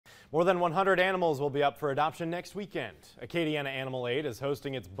More than 100 animals will be up for adoption next weekend. Acadiana Animal Aid is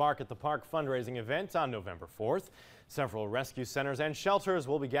hosting its Bark at the Park fundraising event on November 4th. Several rescue centers and shelters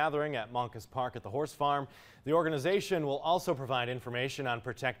will be gathering at Moncus Park at the horse farm. The organization will also provide information on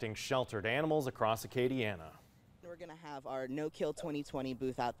protecting sheltered animals across Acadiana. We're going to have our No Kill 2020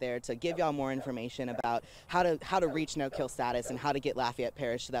 booth out there to give y'all more information about how to reach no kill status and how to get Lafayette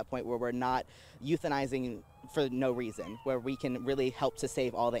Parish to that point where we're not euthanizing for no reason, where we can really help to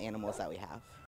save all the animals that we have.